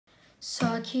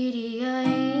Só queria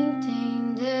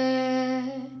entender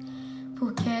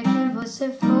por que é que você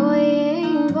foi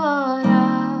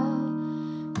embora.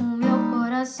 O meu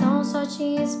coração só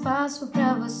tinha espaço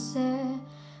pra você.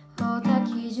 Volta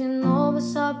aqui de novo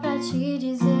só pra te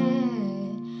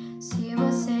dizer: se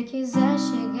você quiser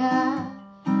chegar,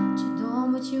 te dou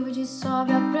motivo de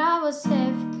sobra pra você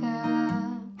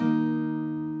ficar.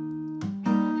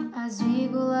 As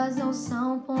vírgulas não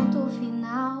são ponto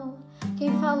final.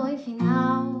 Quem falou em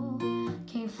final?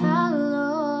 Quem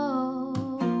falou?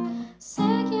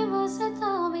 Sei que você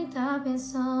também tá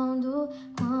pensando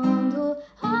quando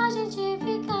a gente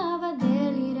ficava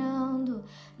delirando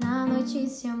na noite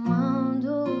se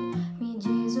amando. Me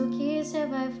diz o que cê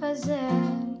vai fazer.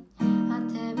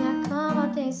 Até minha cama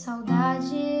tem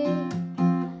saudade.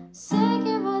 Sei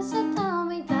que você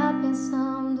também tá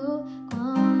pensando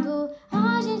quando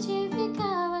a gente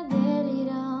ficava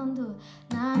delirando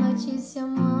na noite se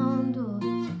amando.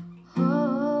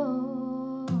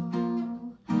 Oh,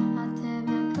 até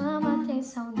minha cama tem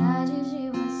saudade de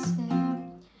você.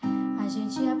 A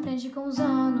gente aprende com os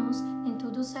anos, nem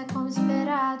tudo sai como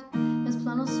esperado. Meus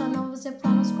planos só não vão ser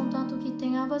planos contanto que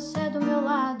tenha você do meu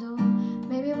lado.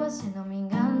 Baby, você não me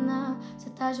engana. Você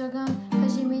tá jogando com a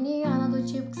Geminiana, do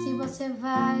tipo que se você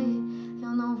vai, eu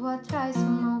não vou atrás, eu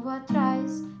não vou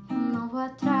atrás, eu não vou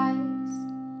atrás.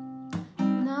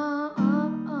 Não,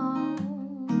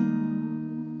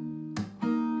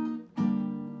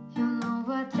 eu não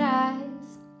vou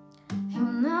atrás, eu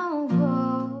não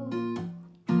vou.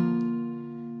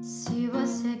 Se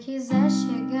você quiser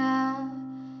chegar,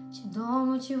 te dou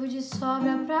motivo de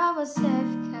sobra pra você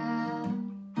ficar.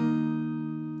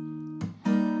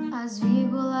 As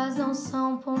vírgulas não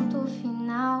são ponto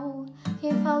final.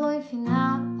 Quem falou em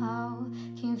final?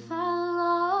 Quem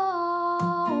falou?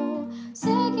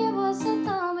 Sei que você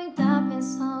também tá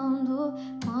pensando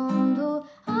quando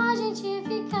a gente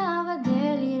ficava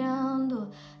delirando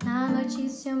na noite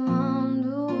se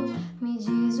amando. Me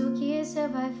diz o que cê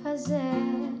vai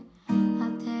fazer.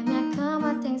 Até minha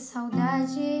cama tem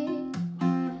saudade.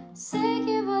 Sei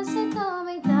que você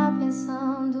também tá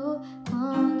pensando